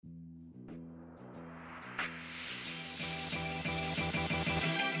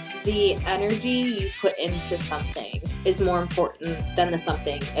The energy you put into something is more important than the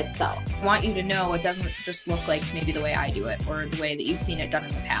something itself. I want you to know it doesn't just look like maybe the way I do it or the way that you've seen it done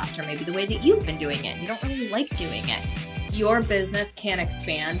in the past or maybe the way that you've been doing it. You don't really like doing it. Your business can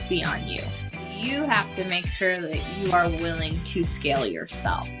expand beyond you. You have to make sure that you are willing to scale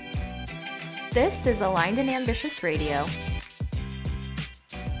yourself. This is Aligned and Ambitious Radio.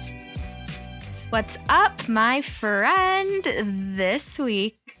 What's up, my friend? This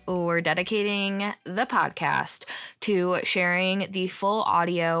week, we're dedicating the podcast to sharing the full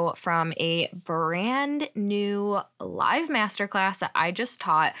audio from a brand new live masterclass that I just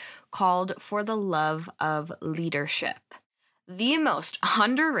taught called For the Love of Leadership. The most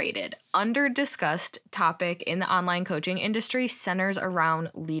underrated, under-discussed topic in the online coaching industry centers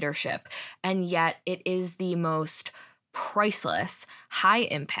around leadership, and yet it is the most priceless,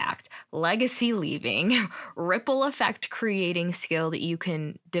 high-impact, legacy-leaving, ripple effect creating skill that you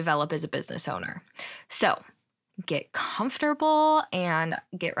can develop as a business owner. So get comfortable and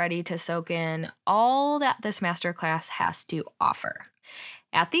get ready to soak in all that this masterclass has to offer.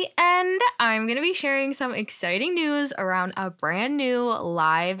 At the end, I'm going to be sharing some exciting news around a brand new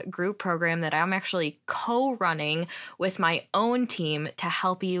live group program that I'm actually co-running with my own team to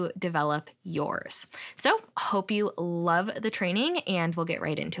help you develop yours. So, hope you love the training and we'll get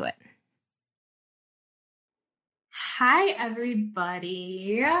right into it. Hi,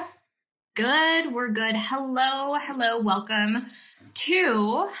 everybody. Good. We're good. Hello. Welcome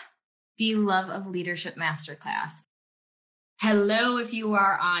to the Love of Leadership Masterclass. Hello, if you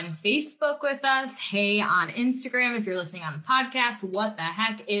are on Facebook with us. Hey, on Instagram, if you're listening on the podcast, what the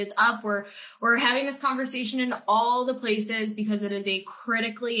heck is up? We're having this conversation in all the places because it is a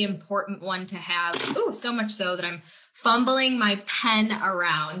critically important one to have. Ooh, so much so that I'm fumbling my pen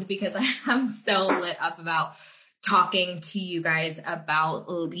around because I'm so lit up about talking to you guys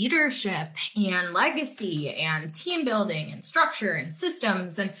about leadership and legacy and team building and structure and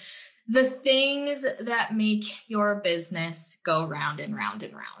systems and the things that make your business go round and round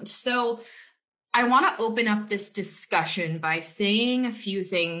and round. So I want to open up this discussion by saying a few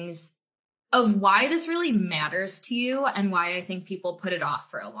things of why this really matters to you and why I think people put it off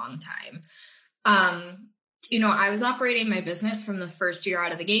for a long time. I was operating my business from the first year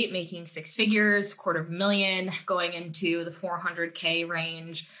out of the gate, making six figures, $250,000, going into the 400K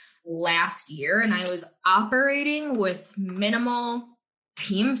range last year. And I was operating with minimal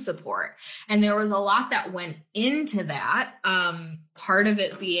team support. And there was a lot that went into that. Part of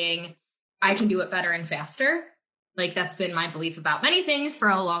it being, I can do it better and faster. Like that's been my belief about many things for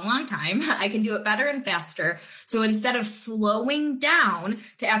a long, long time. I can do it better and faster. So instead of slowing down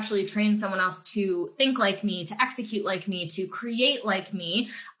to actually train someone else to think like me, to execute like me, to create like me,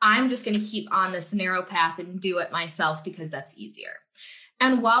 I'm just going to keep on this narrow path and do it myself because that's easier.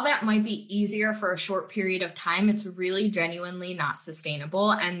 And while that might be easier for a short period of time, it's really genuinely not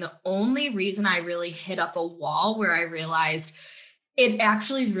sustainable. And the only reason I really hit up a wall where I realized it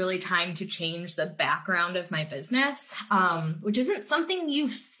actually is really time to change the background of my business, which isn't something you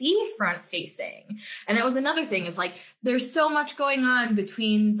see front facing. And that was another thing of like, there's so much going on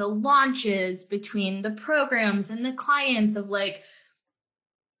between the launches, between the programs and the clients of like,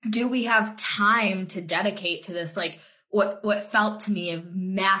 do we have time to dedicate to this? Like, what felt to me a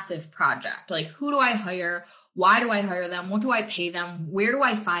massive project. Like, who do I hire? Why do I hire them? What do I pay them? Where do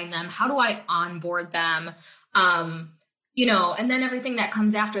I find them? How do I onboard them? And then everything that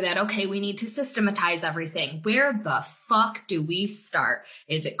comes after that. Okay, we need to systematize everything. Where the fuck do we start?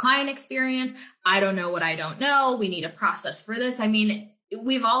 Is it client experience? I don't know what I don't know. We need a process for this. I mean,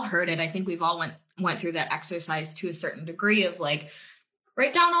 we've all heard it. I think we've all went through that exercise to a certain degree of like,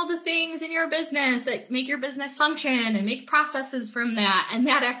 write down all the things in your business that make your business function and make processes from that. And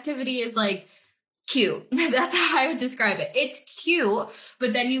that activity is like cute. That's how I would describe it. It's cute,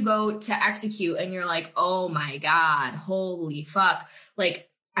 but then you go to execute and you're like, oh my God, holy fuck. Like,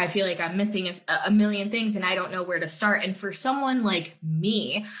 I feel like I'm missing a million things and I don't know where to start. And for someone like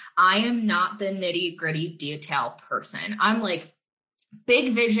me, I am not the nitty gritty detail person. I'm like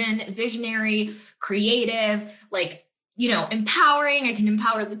big vision, visionary, creative, like, empowering. I can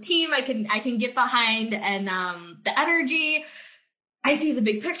empower the team. I can get behind and the energy. I see the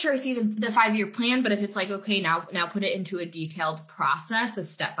big picture. I see the 5-year plan. But if it's like, okay, now put it into a detailed process, a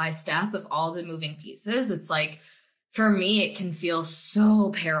step-by-step of all the moving pieces, it's like, for me, it can feel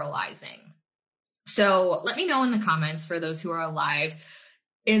so paralyzing. So let me know in the comments for those who are alive.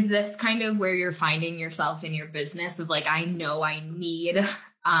 Is this kind of where you're finding yourself in your business of like, I know I need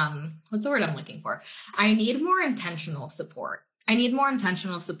what's the word I'm looking for? I need more intentional support. I need more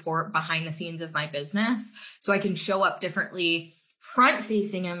intentional support behind the scenes of my business so I can show up differently front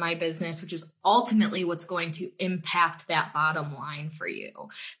facing in my business, which is ultimately what's going to impact that bottom line for you.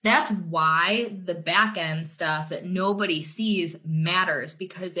 That's why the back end stuff that nobody sees matters,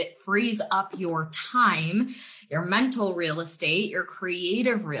 because it frees up your time, your mental real estate, your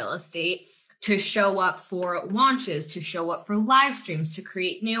creative real estate to show up for launches, to show up for live streams, to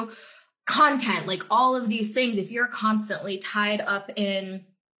create new content, like all of these things. If you're constantly tied up in,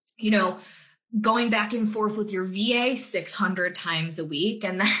 going back and forth with your VA 600 times a week,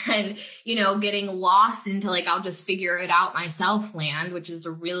 and then, getting lost into like, I'll just figure it out myself land, which is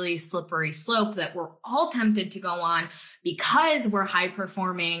a really slippery slope that we're all tempted to go on because we're high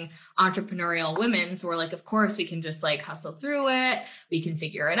performing entrepreneurial women. So we're like, of course we can just like hustle through it. We can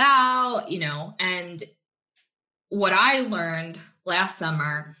figure it out, and what I learned last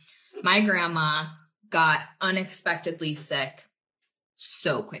summer, my grandma got unexpectedly sick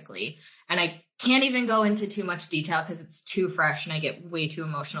so quickly. And I can't even go into too much detail because it's too fresh and I get way too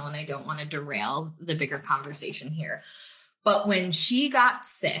emotional and I don't want to derail the bigger conversation here. But when she got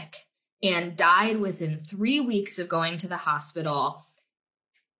sick and died within 3 weeks of going to the hospital,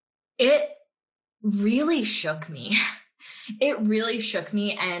 it really shook me. It really shook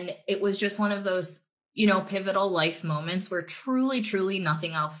me. And it was just one of those, pivotal life moments where truly, truly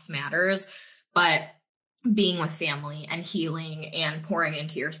nothing else matters but being with family and healing and pouring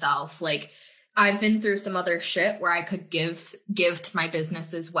into yourself. Like, I've been through some other shit where I could give to my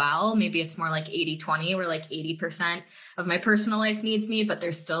business as well. Maybe it's more like 80-20, where like 80% of my personal life needs me, but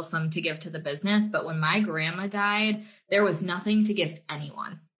there's still some to give to the business. But when my grandma died, there was nothing to give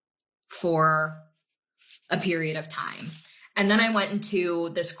anyone for a period of time. And then I went into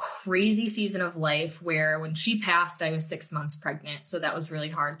this crazy season of life where when she passed, I was 6 months pregnant. So that was really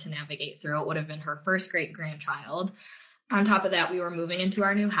hard to navigate through. It would have been her first great grandchild. On top of that, we were moving into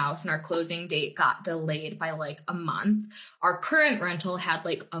our new house and our closing date got delayed by like a month. Our current rental had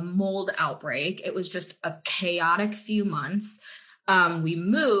like a mold outbreak. It was just a chaotic few months. We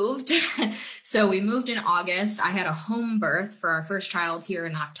moved. So we moved in August. I had a home birth for our first child here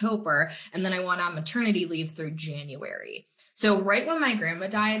in October. And then I went on maternity leave through January. So right when my grandma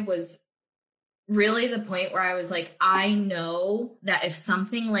died was really the point where I was like, I know that if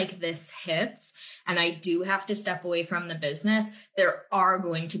something like this hits and I do have to step away from the business, there are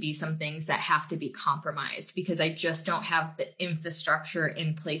going to be some things that have to be compromised because I just don't have the infrastructure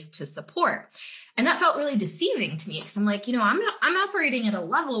in place to support. And that felt really deceiving to me because I'm like, I'm operating at a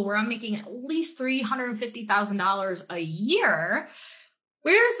level where I'm making at least $350,000 a year.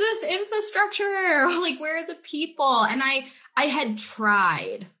 Where's this infrastructure? Like, where are the people? And I had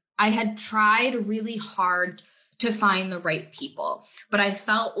tried really hard to find the right people, but I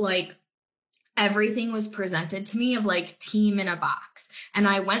felt like everything was presented to me of like team in a box. And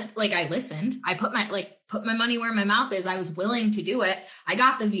I went, like, I listened, I put my money where my mouth is. I was willing to do it. I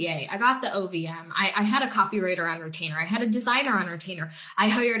got the VA, I got the OVM. I had a copywriter on retainer. I had a designer on retainer. I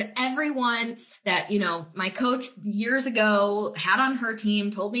hired everyone that, my coach years ago had on her team,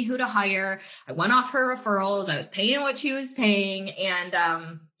 told me who to hire. I went off her referrals. I was paying what she was paying.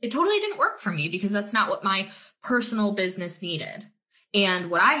 And, it totally didn't work for me because that's not what my personal business needed.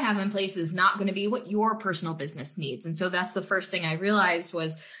 And what I have in place is not going to be what your personal business needs. And so that's the first thing I realized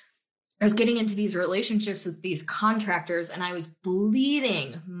was I was getting into these relationships with these contractors and I was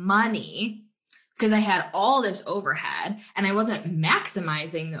bleeding money because I had all this overhead and I wasn't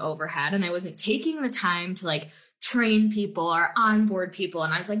maximizing the overhead and I wasn't taking the time to like train people or onboard people.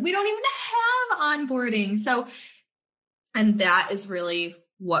 And I was like, we don't even have onboarding. And that is really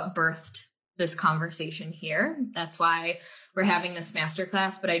what birthed this conversation here. That's why we're having this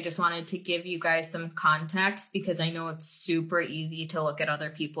masterclass, but I just wanted to give you guys some context because I know it's super easy to look at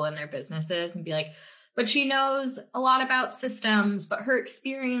other people and their businesses and be like, but she knows a lot about systems, but her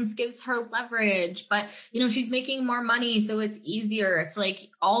experience gives her leverage, but she's making more money, so it's easier. It's like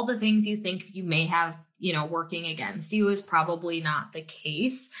all the things you think you may have working against you is probably not the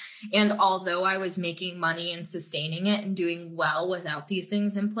case. And although I was making money and sustaining it and doing well without these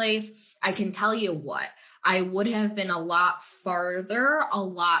things in place, I can tell you what, I would have been a lot farther, a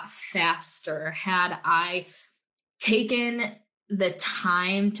lot faster had I taken the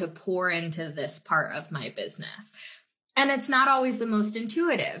time to pour into this part of my business. And it's not always the most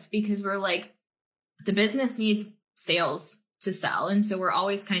intuitive because we're like, the business needs sales to sell. And so we're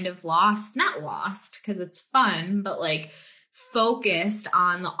always kind of not lost because it's fun, but like focused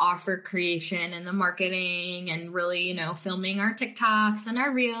on the offer creation and the marketing and really, filming our TikToks and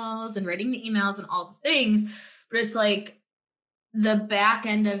our reels and writing the emails and all the things. But it's like the back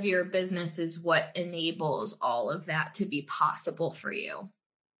end of your business is what enables all of that to be possible for you.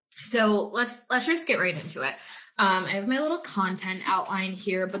 So let's just get right into it. I have my little content outline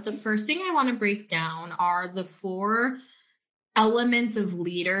here, but the first thing I want to break down are the 4 elements of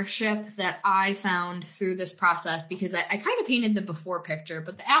leadership that I found through this process, because I kind of painted the before picture,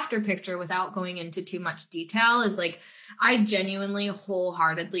 but the after picture, without going into too much detail, is like, I genuinely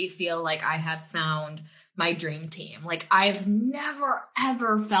wholeheartedly feel like I have found my dream team. Like, I've never,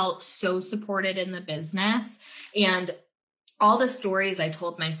 ever felt so supported in the business. And all the stories I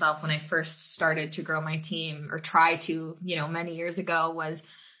told myself when I first started to grow my team, or try to, many years ago, was,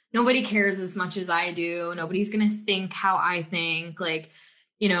 nobody cares as much as I do. Nobody's going to think how I think. Like,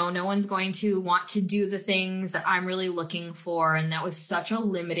 no one's going to want to do the things that I'm really looking for. And that was such a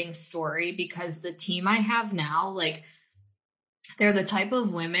limiting story, because the team I have now, like, they're the type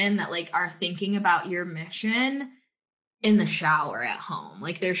of women that like are thinking about your mission in the shower at home.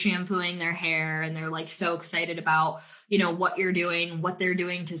 Like, they're shampooing their hair and they're like so excited about, what you're doing, what they're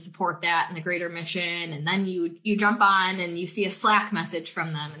doing to support that and the greater mission. And then you jump on and you see a Slack message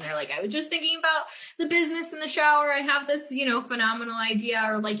from them and they're like, I was just thinking about the business in the shower. I have this, phenomenal idea,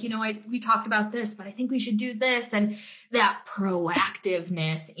 or like, we talked about this, but I think we should do this. And that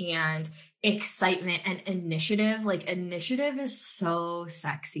proactiveness and excitement and initiative, like, initiative is so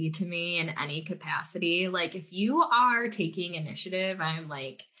sexy to me in any capacity. Like, if you are taking initiative, I'm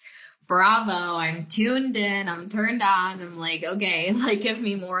like, bravo, I'm tuned in, I'm turned on, I'm like, okay, like, give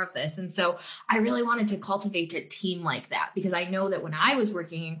me more of this. And so I really wanted to cultivate a team like that, because I know that when I was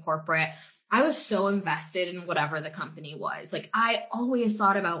working in corporate, I was so invested in whatever the company was. Like, I always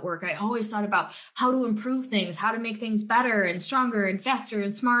thought about work. I always thought about how to improve things, how to make things better and stronger and faster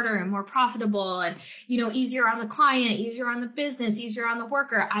and smarter and more profitable and, easier on the client, easier on the business, easier on the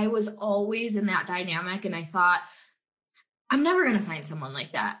worker. I was always in that dynamic. And I thought, I'm never going to find someone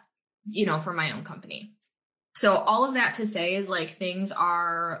like that, for my own company. So all of that to say is, like, things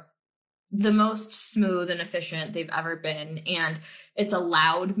are the most smooth and efficient they've ever been. And it's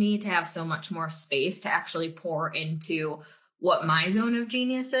allowed me to have so much more space to actually pour into what my zone of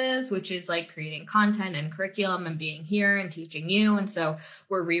genius is, which is like creating content and curriculum and being here and teaching you. And so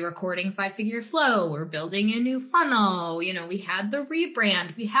we're re-recording 5-Figure Flow. We're building a new funnel. We had the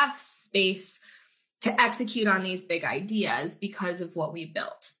rebrand. We have space to execute on these big ideas because of what we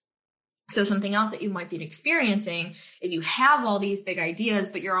built. So something else that you might be experiencing is you have all these big ideas,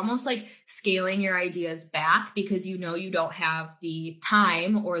 but you're almost like scaling your ideas back because you don't have the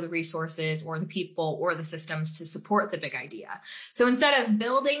time or the resources or the people or the systems to support the big idea. So instead of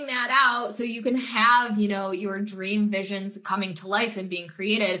building that out so you can have, your dream visions coming to life and being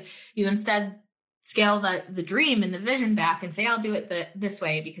created, you instead scale the dream and the vision back and say, I'll do it this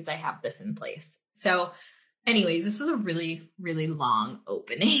way because I have this in place. So anyways, this was a really, really long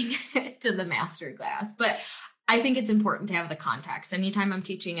opening to the masterclass, but I think it's important to have the context. Anytime I'm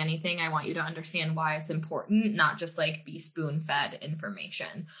teaching anything, I want you to understand why it's important, not just like be spoon-fed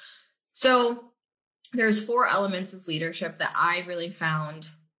information. So there's 4 elements of leadership that I really found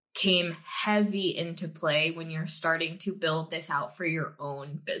came heavy into play when you're starting to build this out for your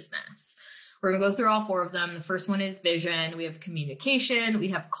own business. We're going to go through all 4 of them. The first one is vision. We have communication. We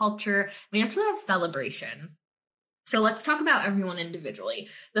have culture. We actually have celebration. So let's talk about everyone individually.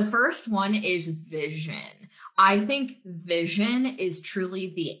 The first one is vision. I think vision is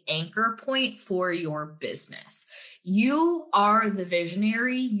truly the anchor point for your business. You are the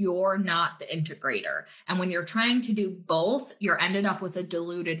visionary. You're not the integrator. And when you're trying to do both, you're ended up with a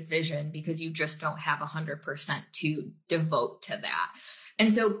diluted vision because you just don't have 100% to devote to that.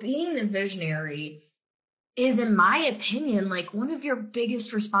 And so being the visionary is, in my opinion, like one of your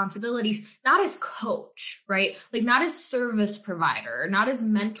biggest responsibilities, not as coach, right? Like not as service provider, not as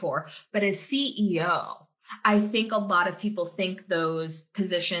mentor, but as CEO. I think a lot of people think those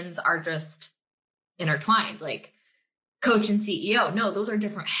positions are just intertwined, like coach and CEO. No, those are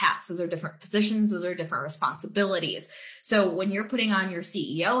different hats. Those are different positions. Those are different responsibilities. So when you're putting on your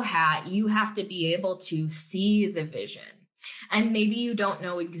CEO hat, you have to be able to see the vision. And maybe you don't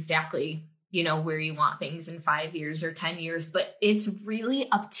know exactly, where you want things in 5 years or 10 years, but it's really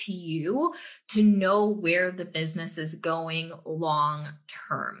up to you to know where the business is going long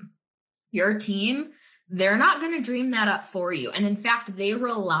term. Your team, they're not going to dream that up for you. And in fact, they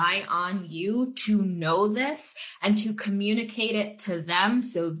rely on you to know this and to communicate it to them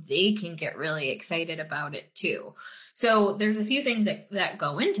so they can get really excited about it too. So there's a few things that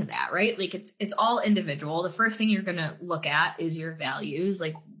go into that, right? Like it's all individual. The first thing you're going to look at is your values.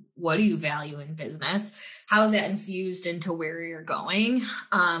 Like, what do you value in business? How is that infused into where you're going?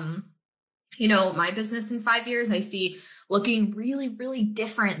 my business in 5 years, I see looking really, really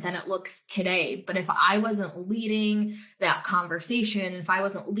different than it looks today. But if I wasn't leading that conversation, if I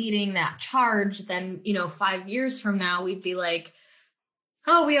wasn't leading that charge, then, 5 years from now, we'd be like,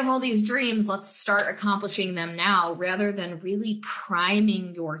 oh, we have all these dreams. Let's start accomplishing them now, rather than really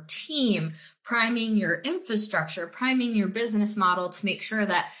priming your team, priming your infrastructure, priming your business model to make sure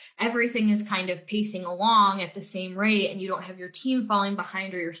that everything is kind of pacing along at the same rate and you don't have your team falling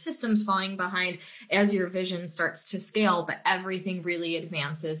behind or your systems falling behind as your vision starts to scale, but everything really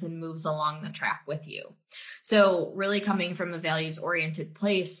advances and moves along the track with you. So really coming from a values-oriented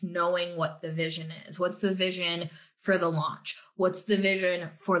place, knowing what the vision is. What's the vision for the launch? What's the vision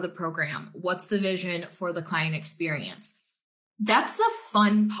for the program? What's the vision for the client experience? That's the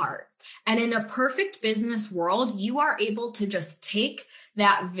fun part. And in a perfect business world, you are able to just take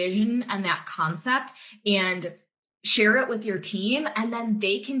that vision and that concept and share it with your team, and then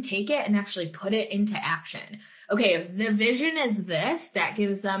they can take it and actually put it into action. Okay, if the vision is this, that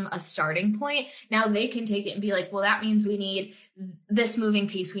gives them a starting point. Now they can take it and be like, well, that means we need this moving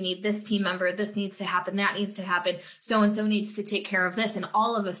piece. We need this team member. This needs to happen. That needs to happen. So-and-so needs to take care of this. And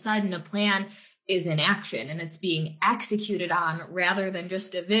all of a sudden a plan is in action and it's being executed on, rather than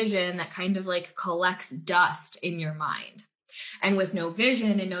just a vision that kind of like collects dust in your mind. And with no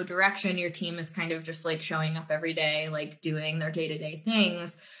vision and no direction, your team is kind of just like showing up every day, like doing their day-to-day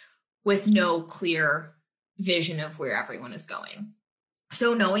things with no clear vision of where everyone is going.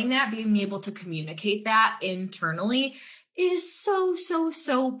 So knowing that, being able to communicate that internally is so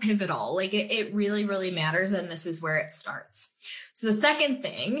pivotal. Like it really, really matters. And this is where it starts. So the second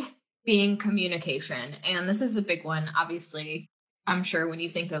thing being communication. And this is a big one. Obviously, I'm sure when you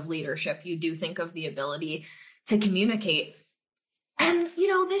think of leadership, you do think of the ability to communicate. And,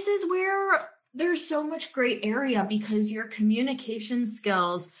 this is where there's so much gray area, because your communication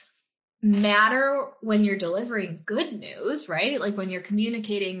skills matter when you're delivering good news, right? Like when you're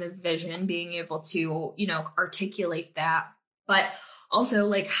communicating the vision, being able to, articulate that. But also,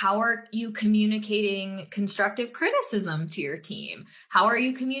 like, how are you communicating constructive criticism to your team? How are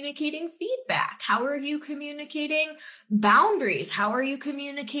you communicating feedback? How are you communicating boundaries? How are you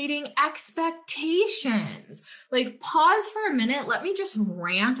communicating expectations? Like, pause for a minute. Let me just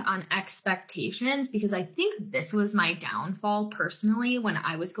rant on expectations, because I think this was my downfall personally when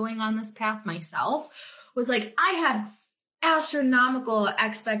I was going on this path myself, was like, I had astronomical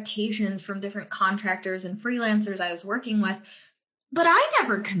expectations from different contractors and freelancers I was working with, but I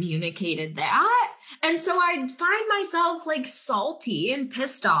never communicated that. And so I'd find myself like salty and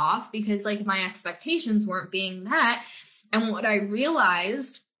pissed off because like my expectations weren't being met. And what I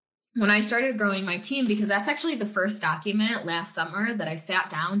realized when I started growing my team, because that's actually the first document last summer that I sat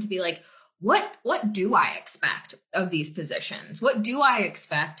down to be like, what do I expect of these positions? What do I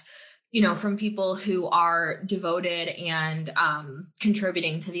expect, from people who are devoted and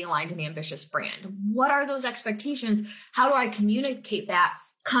contributing to the Aligned and Ambitious brand? What are those expectations? How do I communicate that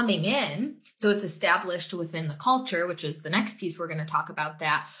coming in so it's established within the culture, which is the next piece we're going to talk about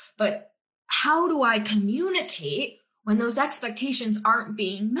that. But how do I communicate when those expectations aren't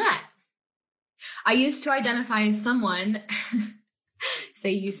being met? I used to identify as someone,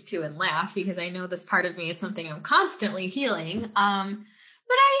 say used to and laugh, because I know this part of me is something I'm constantly healing.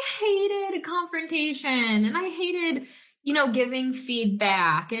 But I hated confrontation, and I hated, giving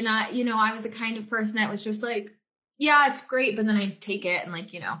feedback. And I was the kind of person that was just like, yeah, it's great. But then I'd take it and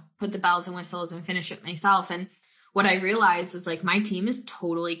put the bells and whistles and finish it myself. And what I realized was like, my team is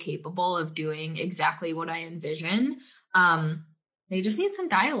totally capable of doing exactly what I envision. They just need some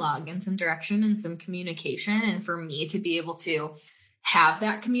dialogue and some direction and some communication. And for me to be able to have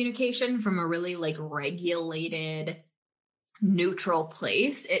that communication from a really regulated, neutral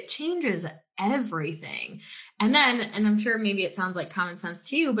place, it changes everything. And I'm sure maybe it sounds like common sense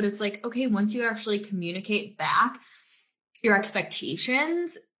to you, but it's like, okay, once you actually communicate back your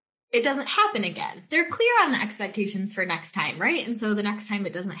expectations, it doesn't happen again. They're clear on the expectations for next time, right? And so the next time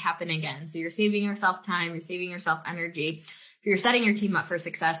it doesn't happen again. So you're saving yourself time, you're saving yourself energy. If you're setting your team up for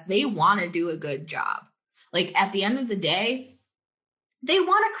success, they want to do a good job. Like at the end of the day, they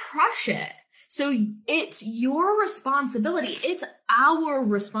want to crush it. So it's your responsibility. It's our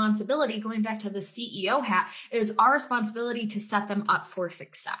responsibility, going back to the CEO hat, it's our responsibility to set them up for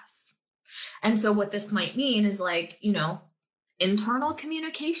success. And so what this might mean is internal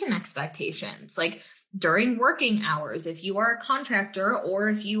communication expectations, like during working hours, if you are a contractor or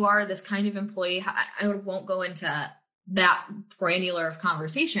if you are this kind of employee, I won't go into that granular of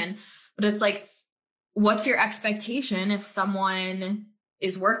conversation, but it's like, what's your expectation if someone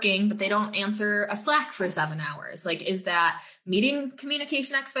is working, but they don't answer a Slack for 7 hours? Like, is that meeting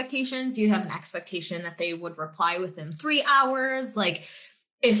communication expectations? You have an expectation that they would reply within 3 hours. Like,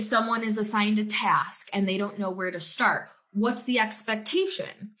 if someone is assigned a task and they don't know where to start, what's the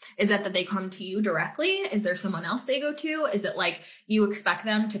expectation? Is that they come to you directly? Is there someone else they go to? Is it like you expect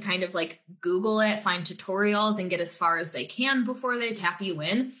them to kind of like Google it, find tutorials and get as far as they can before they tap you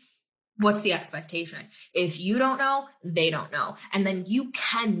in? What's the expectation? If you don't know, they don't know. And then you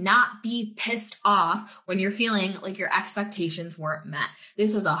cannot be pissed off when you're feeling like your expectations weren't met.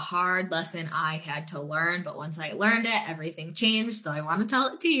 This was a hard lesson I had to learn, but once I learned it, everything changed. So I want to tell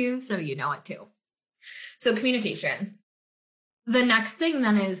it to you so you know it too. So communication. The next thing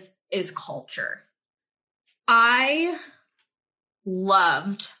then is culture. I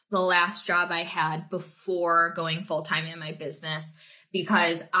loved the last job I had before going full-time in my business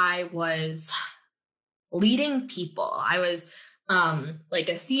because I was leading people. I was like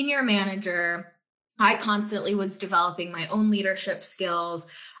a senior manager. I constantly was developing my own leadership skills.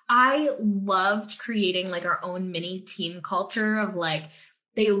 I loved creating like our own mini team culture of like,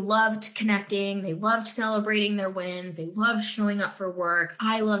 they loved connecting. They loved celebrating their wins. They loved showing up for work.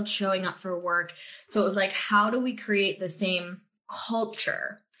 I loved showing up for work. So it was like, how do we create the same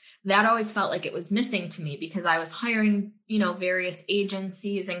culture? That always felt like it was missing to me because I was hiring, various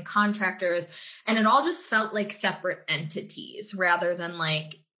agencies and contractors, and it all just felt like separate entities rather than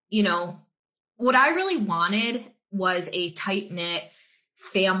like, what I really wanted was a tight-knit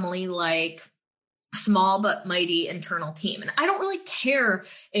family, like small but mighty internal team. And I don't really care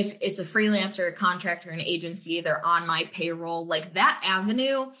if it's a freelancer, a contractor, an agency, they're on my payroll. Like that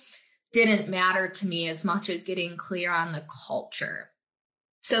avenue didn't matter to me as much as getting clear on the culture.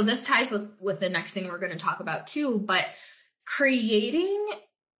 So this ties with the next thing we're going to talk about too, but creating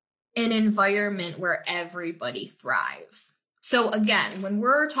an environment where everybody thrives. So again, when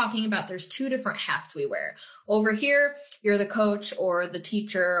we're talking about, there's 2 different hats we wear. Over here, you're the coach or the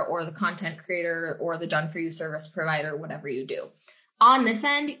teacher or the content creator or the done-for-you service provider, whatever you do. On this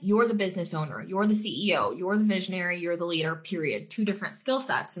end, you're the business owner, you're the CEO, you're the visionary, you're the leader, period. 2 different skill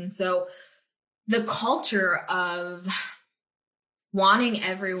sets. And so the culture of wanting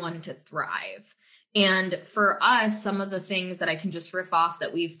everyone to thrive. And for us, some of the things that I can just riff off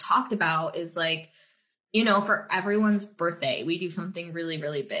that we've talked about is like, for everyone's birthday, we do something really,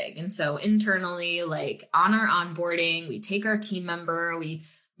 really big. And so internally, like on our onboarding, we take our team member, we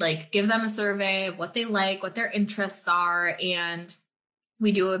like give them a survey of what they like, what their interests are, and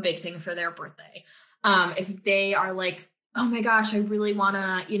we do a big thing for their birthday. If they are like, oh my gosh, I really want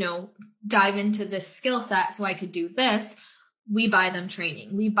to, dive into this skill set so I could do this, we buy them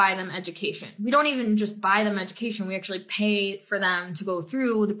training, we buy them education. We don't even just buy them education. We actually pay for them to go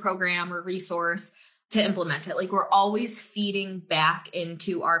through the program or resource to implement it. Like we're always feeding back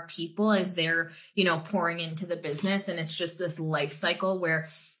into our people as they're, pouring into the business. And it's just this life cycle where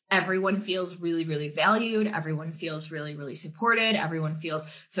everyone feels really, really valued. Everyone feels really, really supported. Everyone feels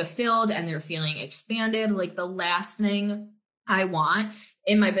fulfilled and they're feeling expanded. Like the last thing I want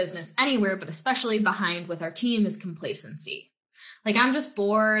in my business anywhere, but especially behind with our team, is complacency. Like I'm just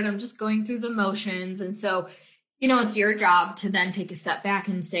bored. I'm just going through the motions. And so, it's your job to then take a step back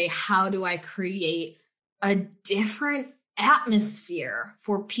and say, how do I create a different atmosphere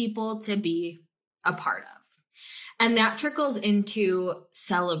for people to be a part of? And that trickles into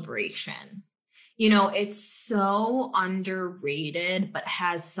celebration. It's so underrated, but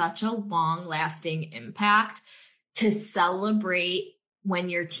has such a long-lasting impact to celebrate when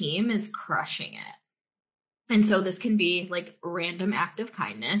your team is crushing it. And so this can be like random act of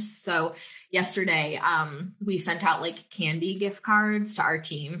kindness. So yesterday, we sent out like candy gift cards to our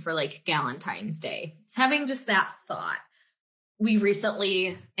team for like Galentine's Day. It's having just that thought. We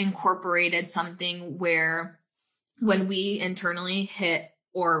recently incorporated something where when we internally hit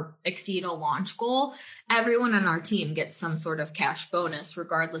or exceed a launch goal, everyone on our team gets some sort of cash bonus,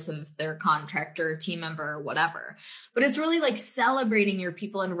 regardless of their contractor, team member, or whatever. But it's really like celebrating your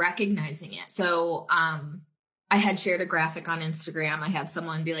people and recognizing it. So, I had shared a graphic on Instagram. I had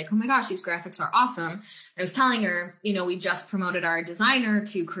someone be like, oh my gosh, these graphics are awesome. I was telling her, we just promoted our designer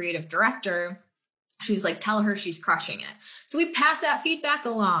to creative director. She was like, tell her she's crushing it. So we pass that feedback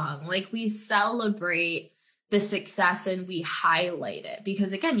along. Like we celebrate the success and we highlight it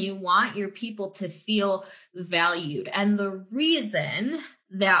because again, you want your people to feel valued. And the reason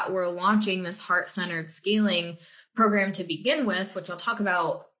that we're launching this heart-centered scaling program to begin with, which I'll talk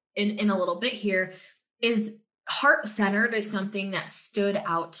about in a little bit here, is heart-centered is something that stood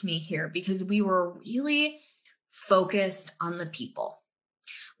out to me here because we were really focused on the people.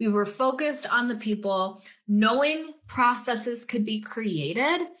 We were focused on the people, knowing processes could be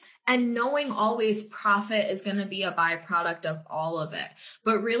created and knowing always profit is going to be a byproduct of all of it.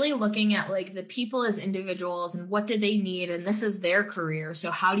 But really looking at like the people as individuals and what do they need? And this is their career.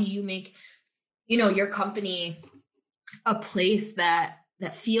 So how do you make, your company a place that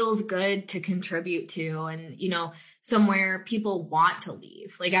feels good to contribute to and, somewhere people want to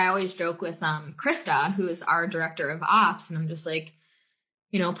leave. Like I always joke with Krista, who is our director of ops. And I'm just like,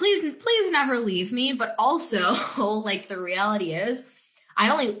 please never leave me. But also like the reality is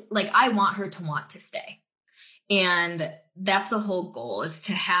I want her to want to stay. And that's the whole goal, is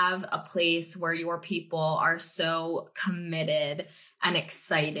to have a place where your people are so committed and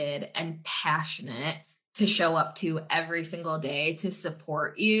excited and passionate to show up to every single day to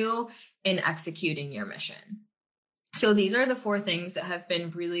support you in executing your mission. So these are the 4 things that have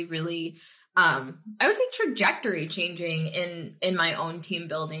been really, really, I would say trajectory changing in my own team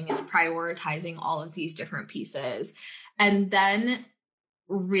building, is prioritizing all of these different pieces. And then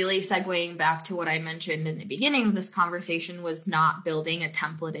really segueing back to what I mentioned in the beginning of this conversation was not building a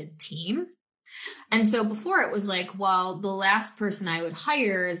templated team. And so before it was like, well, the last person I would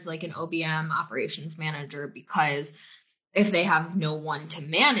hire is like an OBM operations manager, because if they have no one to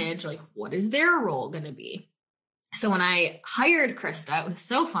manage, like what is their role going to be? So when I hired Krista, it was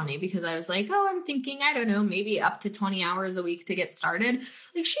so funny because I was like, oh, I'm thinking, I don't know, maybe up to 20 hours a week to get started.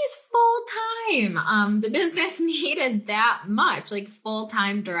 Like she's full time. The business needed that much, like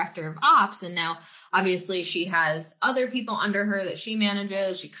full-time director of ops. And now obviously she has other people under her that she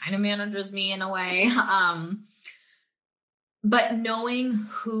manages. She kind of manages me in a way. But knowing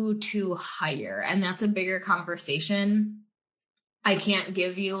who to hire, and that's a bigger conversation. I can't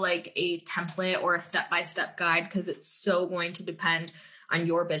give you like a template or a step-by-step guide because it's so going to depend on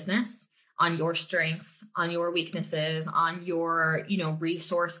your business, on your strengths, on your weaknesses, on your,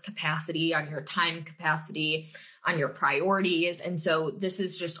 resource capacity, on your time capacity, on your priorities. And so this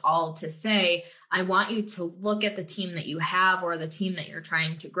is just all to say, I want you to look at the team that you have or the team that you're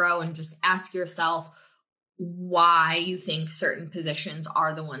trying to grow and just ask yourself why you think certain positions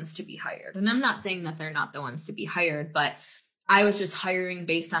are the ones to be hired. And I'm not saying that they're not the ones to be hired, but I was just hiring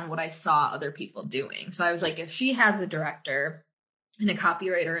based on what I saw other people doing. So I was like, if she has a director and a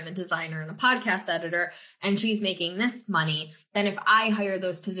copywriter and a designer and a podcast editor, and she's making this money, then if I hire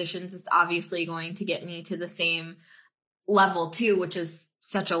those positions, it's obviously going to get me to the same level too, which is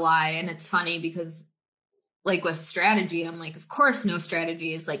such a lie. And it's funny because like with strategy, I'm like, of course, no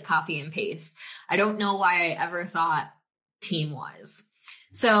strategy is like copy and paste. I don't know why I ever thought team was.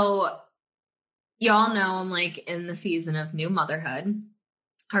 So y'all know I'm like in the season of new motherhood.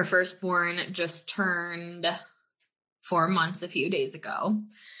 Our firstborn just turned 4 months a few days ago.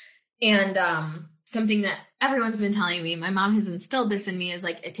 And something that everyone's been telling me, my mom has instilled this in me, is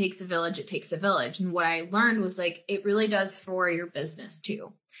like, it takes a village, it takes a village. And what I learned was like, it really does for your business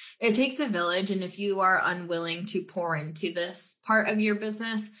too. It takes a village. And if you are unwilling to pour into this part of your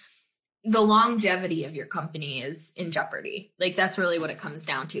business, the longevity of your company is in jeopardy. Like that's really what it comes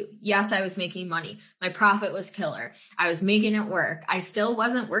down to. Yes, I was making money. My profit was killer. I was making it work. I still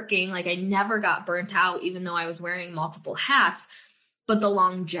wasn't working. Like I never got burnt out, even though I was wearing multiple hats. But the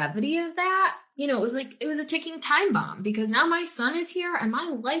longevity of that, it was a ticking time bomb, because now my son is here and my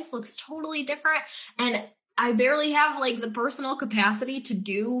life looks totally different. And I barely have like the personal capacity to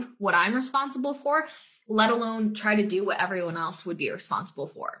do what I'm responsible for, let alone try to do what everyone else would be responsible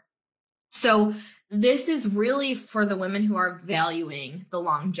for. So this is really for the women who are valuing the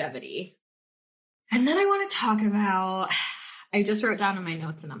longevity. And then I want to talk about, I just wrote down in my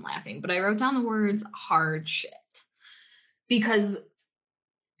notes and I'm laughing, but I wrote down the words hard shit, because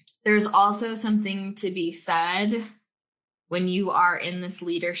there's also something to be said when you are in this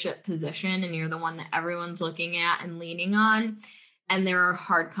leadership position and you're the one that everyone's looking at and leaning on, and there are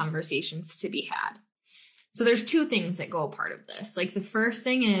hard conversations to be had. So there's 2 things that go a part of this. Like the first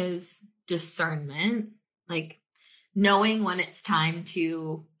thing is discernment, like knowing when it's time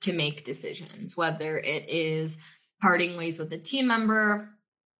to make decisions, whether it is parting ways with a team member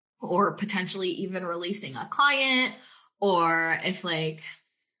or potentially even releasing a client, or if like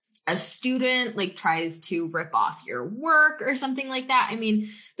a student like tries to rip off your work or something like that. I mean,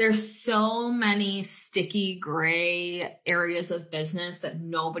 there's so many sticky gray areas of business that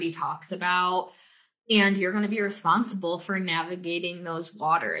nobody talks about. And you're going to be responsible for navigating those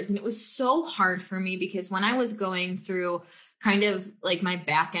waters. And it was so hard for me because when I was going through kind of like my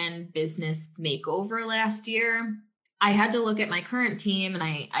back end business makeover last year, I had to look at my current team, and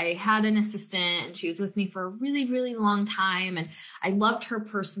I had an assistant, and she was with me for a really, really long time. And I loved her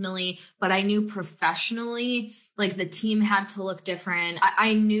personally, but I knew professionally, like the team had to look different.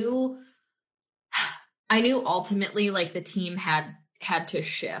 I knew ultimately like the team had to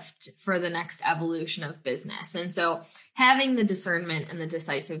shift for the next evolution of business. And so having the discernment and the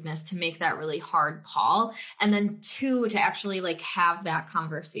decisiveness to make that really hard call, and then two, to actually like have that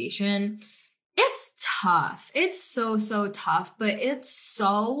conversation, it's tough. It's so, so tough, but it's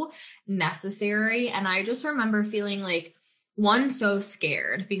so necessary. And I just remember feeling like, one, so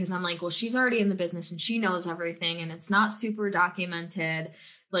scared because I'm like, well, she's already in the business and she knows everything and it's not super documented.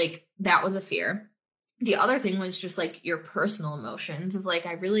 Like that was a fear. The other thing was just like your personal emotions of like,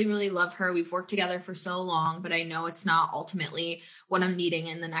 I really, really love her. We've worked together for so long, but I know it's not ultimately what I'm needing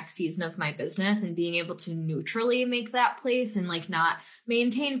in the next season of my business, and being able to neutrally make that place and like not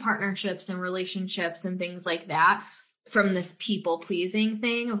maintain partnerships and relationships and things like that from this people pleasing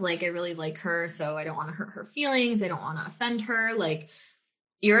thing of like, I really like her, so I don't want to hurt her feelings. I don't want to offend her. Like,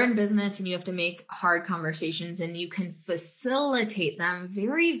 you're in business and you have to make hard conversations, and you can facilitate them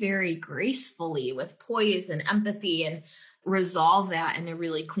very, very gracefully with poise and empathy and resolve that in a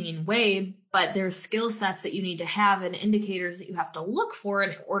really clean way. But there's skill sets that you need to have and indicators that you have to look for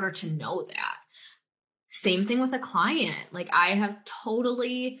in order to know that. Same thing with a client. Like, I have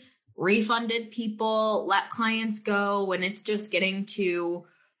totally refunded people, let clients go when it's just getting to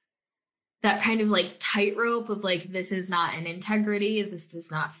that kind of like tightrope of like, this is not an integrity. This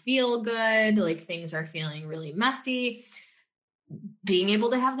does not feel good. Like, things are feeling really messy. Being able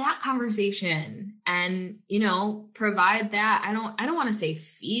to have that conversation and, you know, provide that. I don't want to say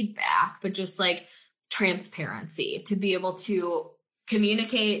feedback, but just like transparency, to be able to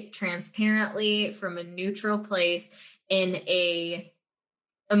communicate transparently from a neutral place in a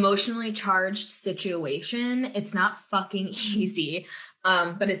emotionally charged situation. It's not fucking easy.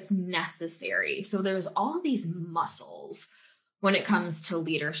 But it's necessary. So there's all these muscles when it comes to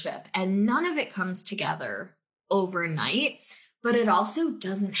leadership, and none of it comes together overnight, but it also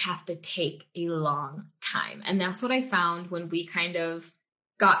doesn't have to take a long time. And that's what I found when we kind of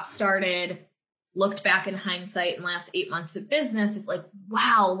got started, looked back in hindsight in the last 8 months of business, of like,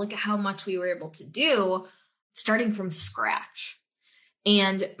 wow, look at how much we were able to do starting from scratch.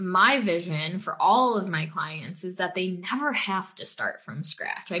 And my vision for all of my clients is that they never have to start from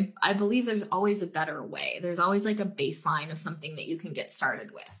scratch. I believe there's always a better way. There's always like a baseline of something that you can get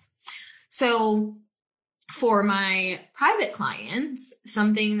started with. So for my private clients,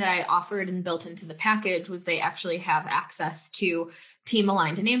 something that I offered and built into the package was they actually have access to Team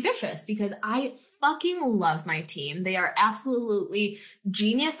Aligned and Ambitious, because I fucking love my team. They are absolutely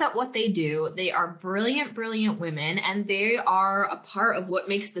genius at what they do. They are brilliant, brilliant women, and they are a part of what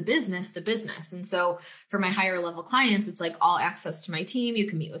makes the business the business. And so for my higher level clients, it's like all access to my team. You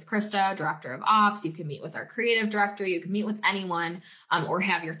can meet with Krista, Director of Ops. You can meet with our creative director. You can meet with anyone, or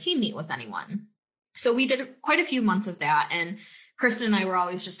have your team meet with anyone. So we did quite a few months of that. And Kristen and I were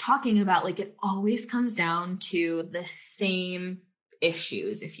always just talking about, like, it always comes down to the same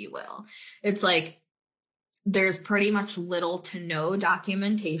issues, if you will. It's like, there's pretty much little to no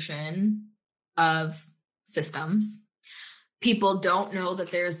documentation of systems. People don't know that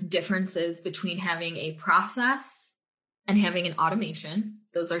there's differences between having a process and having an automation.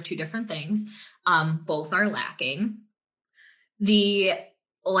 Those are two different things. Both are lacking. The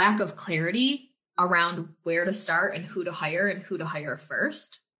lack of clarity around where to start and who to hire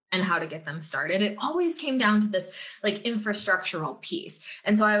first and how to get them started. It always came down to this like infrastructural piece.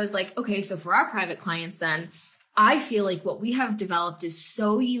 And so I was like, okay, so for our private clients, then I feel like what we have developed is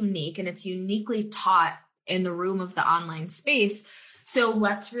so unique, and it's uniquely taught in the room of the online space. So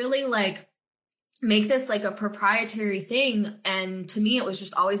let's really like make this like a proprietary thing. And to me, it was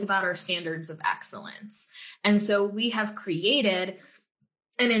just always about our standards of excellence. And so we have created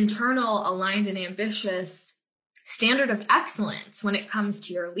an internal, aligned, and ambitious standard of excellence when it comes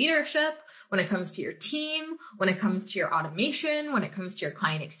to your leadership, when it comes to your team, when it comes to your automation, when it comes to your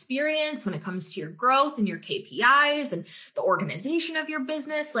client experience, when it comes to your growth and your KPIs and the organization of your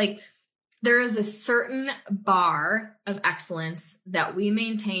business. Like, there is a certain bar of excellence that we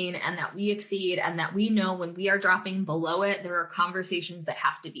maintain and that we exceed, and that we know when we are dropping below it, there are conversations that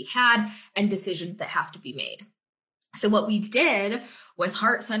have to be had and decisions that have to be made. So what we did with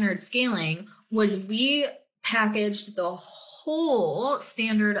Heart-Centered Scaling was we packaged the whole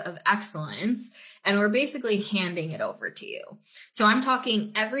standard of excellence, and we're basically handing it over to you. So I'm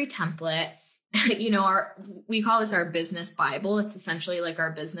talking every template, you know, we call this our business Bible. It's essentially like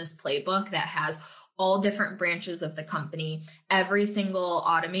our business playbook that has all different branches of the company, every single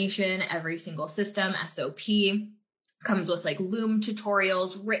automation, every single system, SOP, Comes with like Loom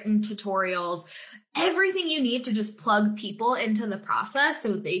tutorials, written tutorials, everything you need to just plug people into the process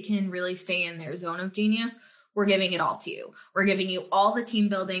so they can really stay in their zone of genius. We're giving it all to you. We're giving you all the team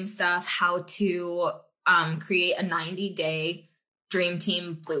building stuff, how to create a 90-day dream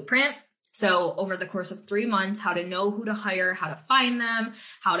team blueprint. So over the course of 3 months, how to know who to hire, how to find them,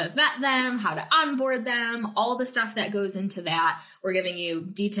 how to vet them, how to onboard them, all the stuff that goes into that. We're giving you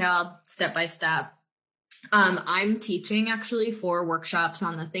detailed step-by-step. I'm teaching actually 4 workshops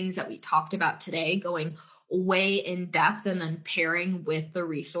on the things that we talked about today, going way in depth and then pairing with the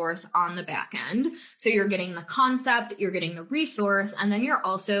resource on the back end. So you're getting the concept, you're getting the resource, and then you're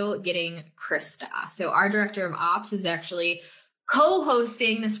also getting Krista. So our director of ops is actually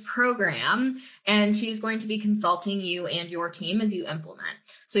co-hosting this program, and she's going to be consulting you and your team as you implement.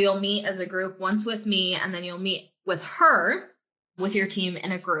 So you'll meet as a group once with me, and then you'll meet with her, with your team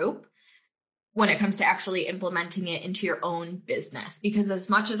in a group, when it comes to actually implementing it into your own business. Because as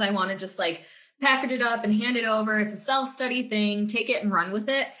much as I want to just like package it up and hand it over, it's a self-study thing, take it and run with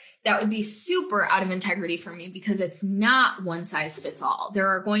it, that would be super out of integrity for me, because it's not one size fits all. There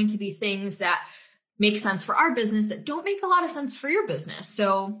are going to be things that make sense for our business that don't make a lot of sense for your business.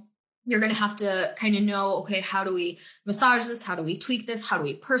 So you're going to have to kind of know, okay, how do we massage this? How do we tweak this? How do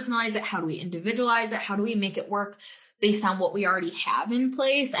we personalize it? How do we individualize it? How do we make it work based on what we already have in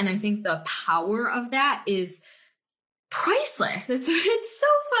place? And I think the power of that is priceless. It's so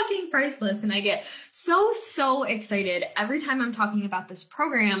fucking priceless. And I get so excited every time I'm talking about this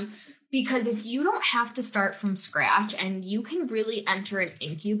program, because if you don't have to start from scratch and you can really enter an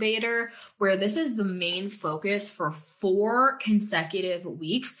incubator where this is the main focus for 4 consecutive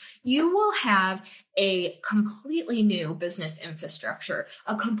weeks, you will have a completely new business infrastructure,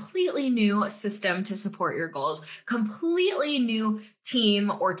 a completely new system to support your goals, completely new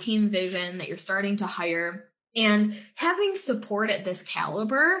team or team vision that you're starting to hire. And having support at this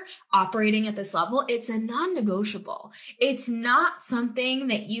caliber, operating at this level, it's a non-negotiable. It's not something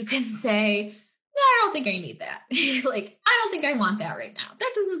that you can say, no, I don't think I need that. Like, I don't think I want that right now.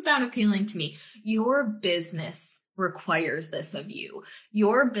 That doesn't sound appealing to me. Your business requires this of you.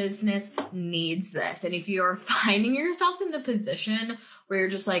 Your business needs this. And if you're finding yourself in the position where you're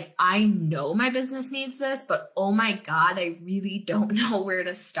just like, I know my business needs this, but oh my God, I really don't know where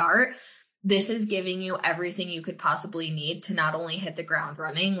to start. This is giving you everything you could possibly need to not only hit the ground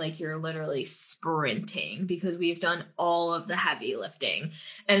running, like you're literally sprinting, because we've done all of the heavy lifting,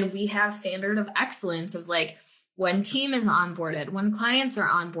 and we have standard of excellence of like when team is onboarded, when clients are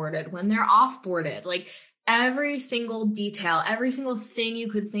onboarded, when they're offboarded, like every single detail, every single thing you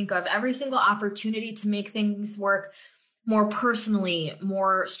could think of, every single opportunity to make things work more personally,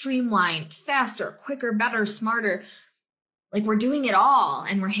 more streamlined, faster, quicker, better, smarter. Like we're doing it all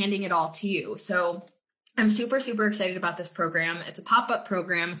and we're handing it all to you. So I'm super excited about this program. It's a pop-up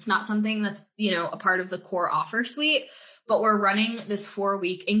program. It's not something that's, a part of the core offer suite, but we're running this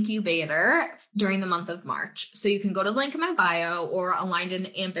 4-week incubator during the month of March. So you can go to the link in my bio or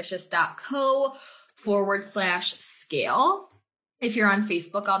alignedandambitious.co/scale. If you're on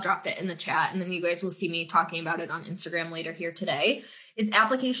Facebook, I'll drop it in the chat, and then you guys will see me talking about it on Instagram later here today. It's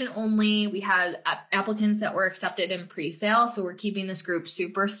application only. We had applicants that were accepted in pre-sale, so we're keeping this group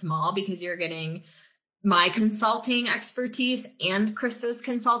super small because you're getting my consulting expertise and Krista's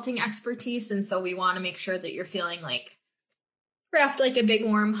consulting expertise, and so we want to make sure that you're feeling like wrapped like a big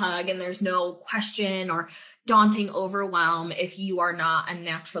warm hug, and there's no question or daunting overwhelm if you are not a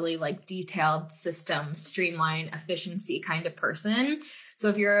naturally like detailed system, streamline, efficiency kind of person. So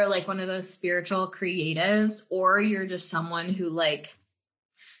if you're like one of those spiritual creatives, or you're just someone who like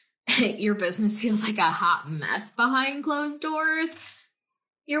your business feels like a hot mess behind closed doors,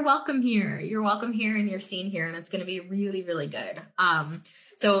 you're welcome here. You're welcome here, and you're seen here, and it's going to be really good.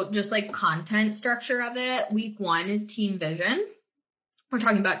 So just like content structure of it, week 1 is team vision. We're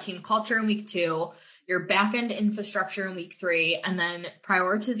talking about team culture in week 2, your back-end infrastructure in week 3, and then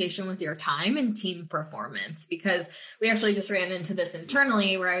prioritization with your time and team performance. Because we actually just ran into this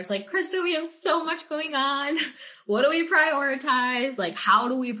internally where I was like, Krista, we have so much going on. What do we prioritize? Like, how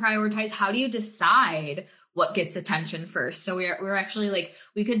do we prioritize? How do you decide what gets attention first? So we're actually like,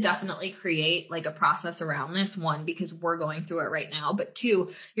 we could definitely create like a process around this, 1, because we're going through it right now, but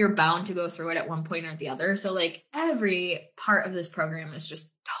 2, you're bound to go through it at one point or the other. So like every part of this program is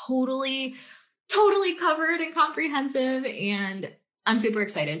just totally covered and comprehensive, and I'm super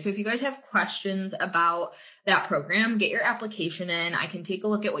excited. So if you guys have questions about that program, get your application in. I can take a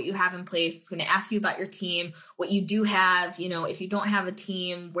look at what you have in place. It's going to ask you about your team, what you do have, if you don't have a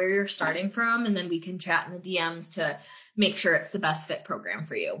team, where you're starting from, and then we can chat in the DMs to make sure it's the best fit program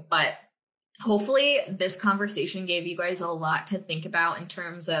for you. But hopefully this conversation gave you guys a lot to think about in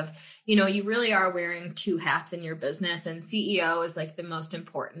terms of, you really are wearing two hats in your business, and CEO is like the most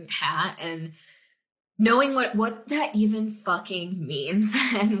important hat, and knowing what that even fucking means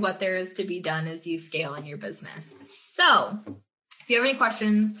and what there is to be done as you scale in your business. So if you have any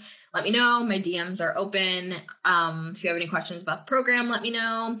questions, let me know. My DMs are open. If you have any questions about the program, let me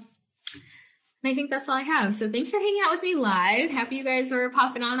know. And I think that's all I have. So thanks for hanging out with me live. Happy you guys were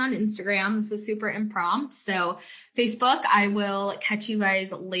popping on Instagram. This was super impromptu. So Facebook, I will catch you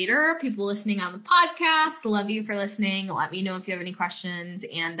guys later. People listening on the podcast, love you for listening. Let me know if you have any questions.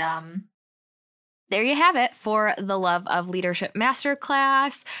 And there you have it for the Love of Leadership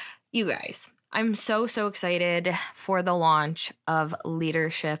Masterclass. You guys, I'm so excited for the launch of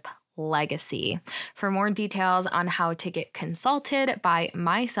Leadership Legacy. For more details on how to get consulted by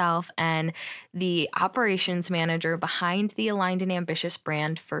myself and the operations manager behind the Aligned and Ambitious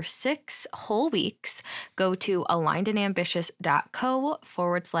brand for 6 whole weeks, go to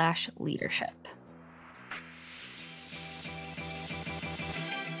alignedandambitious.co/leadership.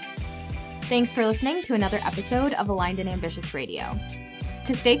 Thanks for listening to another episode of Aligned and Ambitious Radio.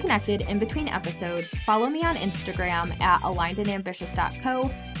 To stay connected in between episodes, follow me on Instagram at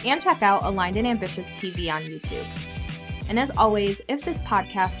alignedandambitious.co and check out Aligned and Ambitious TV on YouTube. And as always, if this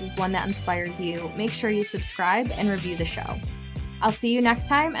podcast is one that inspires you, make sure you subscribe and review the show. I'll see you next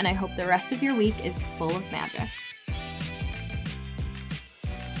time, and I hope the rest of your week is full of magic.